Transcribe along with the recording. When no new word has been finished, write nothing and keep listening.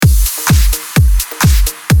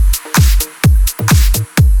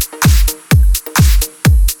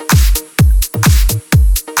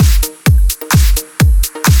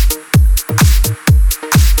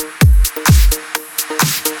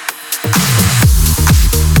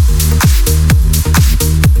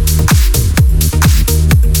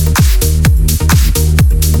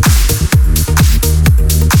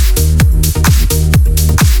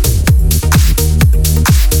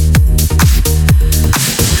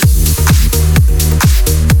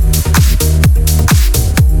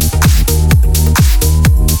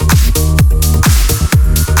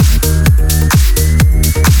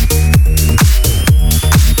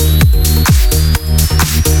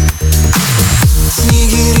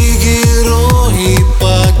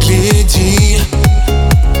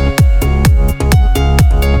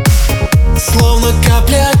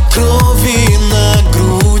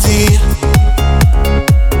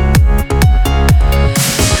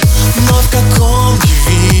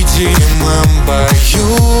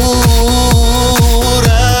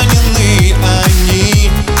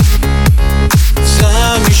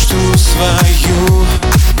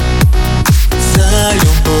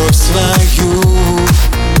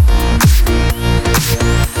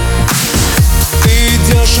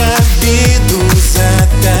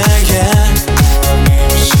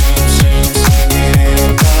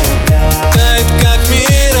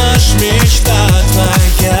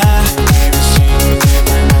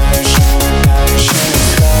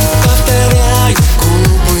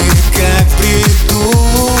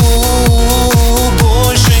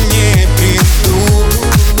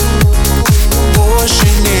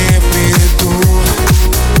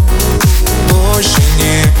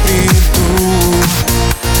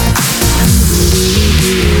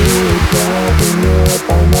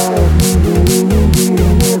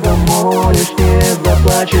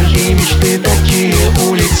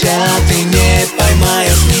улетят, ты не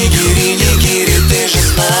поймаешь. Нигири, нигири, ты же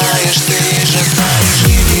знаешь, ты же знаешь.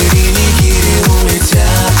 Нигири, нигири,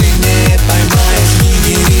 улетят, ты не поймаешь.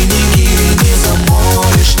 Нигири, нигири, не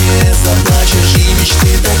замолишь, не заплачешь. И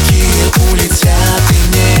мечты такие улетят, ты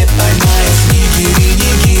не поймаешь. Нигири,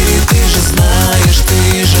 нигири, ты же знаешь,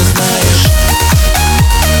 ты же знаешь.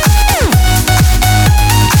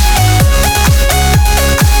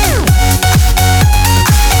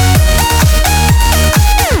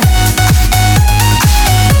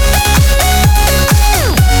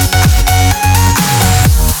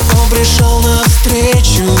 Пришел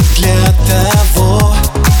навстречу для того,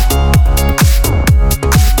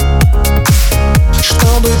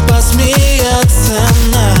 чтобы посмеяться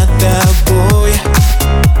над тобой.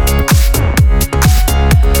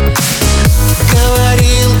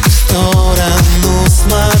 Говорил и в сторону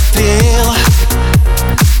смотрел.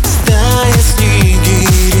 Стая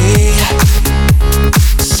снегирей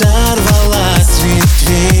сорвалась с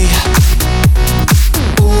ветвей,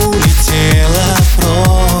 улетела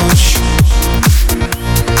прочь.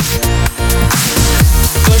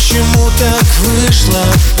 Почему так вышло,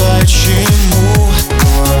 почему?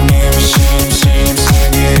 В небе синим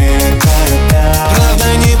снегири тают. Правда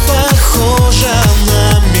не похожа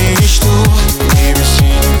на мечту. В небе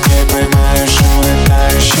синим не поймаешь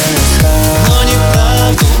улетающие места. Но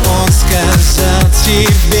неправду он сказал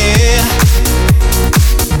тебе,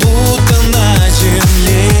 будто на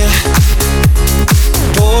земле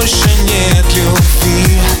больше нет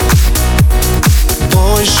любви,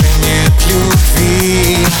 больше нет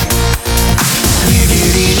любви.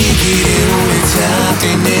 Нигири, нигири, улетят, ты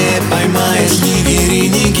не поймаешь. Нигири,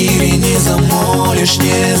 нигири, не замолишь,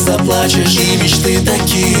 не заплачешь. И мечты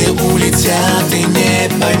такие улетят, ты не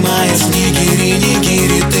поймаешь. Нигири,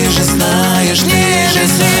 нигири, ты же знаешь, ты же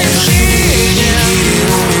знаешь. Нигири, нигири,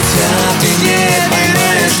 улетят, ты не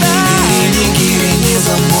поймаешь. Нигири, нигири, не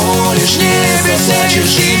замолишь, не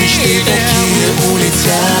заплачешь. И мечты такие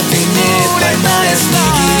улетят, ты